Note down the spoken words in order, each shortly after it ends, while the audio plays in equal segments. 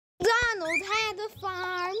MacDonald had a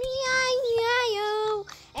farm, E-I-E-I-O.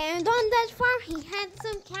 And on that farm he had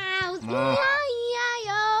some cows,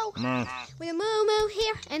 E-I-E-I-O. With a moo-moo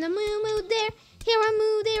here and a moo-moo there. Here a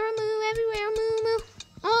moo, there a moo, everywhere a moo-moo.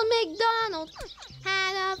 Old MacDonald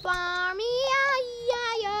had a farm,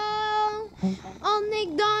 E-I-E-I-O. Old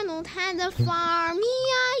MacDonald had a farm,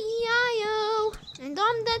 E-I-E-I-O. And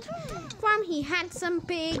on that farm he had some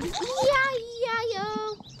pigs,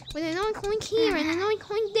 E-I-E-I-O. With an oink-oink here and an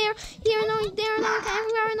oink-oink there. Here an oink, there an oink,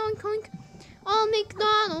 everywhere an oink-oink. Old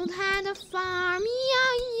MacDonald had a farm,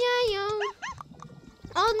 E-I-E-I-O.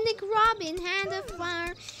 Old Nick Robin had a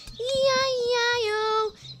farm,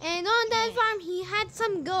 E-I-E-I-O. And on that farm he had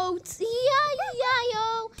some goats,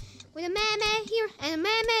 E-I-E-I-O. With a meh-meh here and a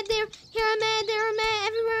meh-meh there. Here a meh, there a meh,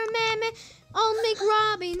 everywhere a meh-meh. Old Nick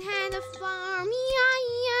Robin had a farm,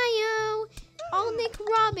 E-I-E-I-O. Old Nick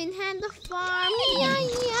Robin had a farm,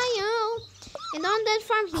 E-I-E-I-O. And on that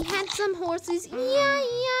farm he had some horses,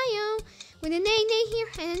 E-I-E-I-O. With a neigh-neigh here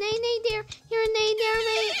and a neigh-neigh there. Here a neigh, there a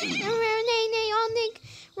neigh, everywhere a neigh-neigh. Old Nick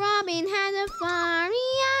Robin had a farm,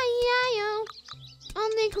 E-I-E-I-O.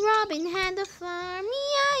 Old Nick Robin had a farm,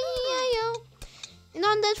 E-I-E-I-O. And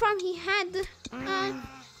on that farm he had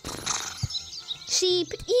sheep,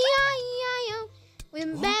 E-I-E-I-O. With a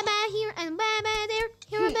ba-ba here and a ba-ba there.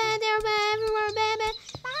 Here a ba, there a ba, everywhere a ba-ba.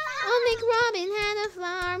 Old Nick Robin had a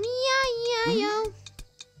farm, E-I-E-I-O.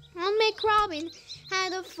 Old Nick Robin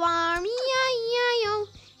had a farm, E-I-E-I-O.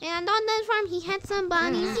 And on that farm he had some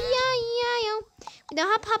bunnies, E-I-E-I-O. With a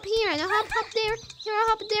hop-hop here and a hop-hop there. Here a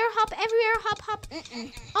hop, there a hop, everywhere a hop-hop.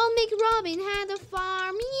 Old Nick Robin had a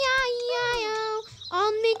farm, E-I-E-I-O.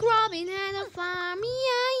 Old Nick Robin had a farm,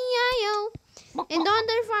 E-I-E-I-O. And on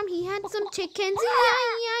that farm he had some chickens,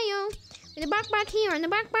 E-I-E-I-O. With a bark here and a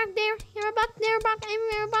bark there. Here a bark, there a bark,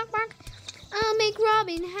 everywhere a bark. Old Nick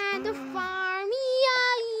Robin had a farm,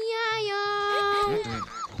 E-I-E-I-O.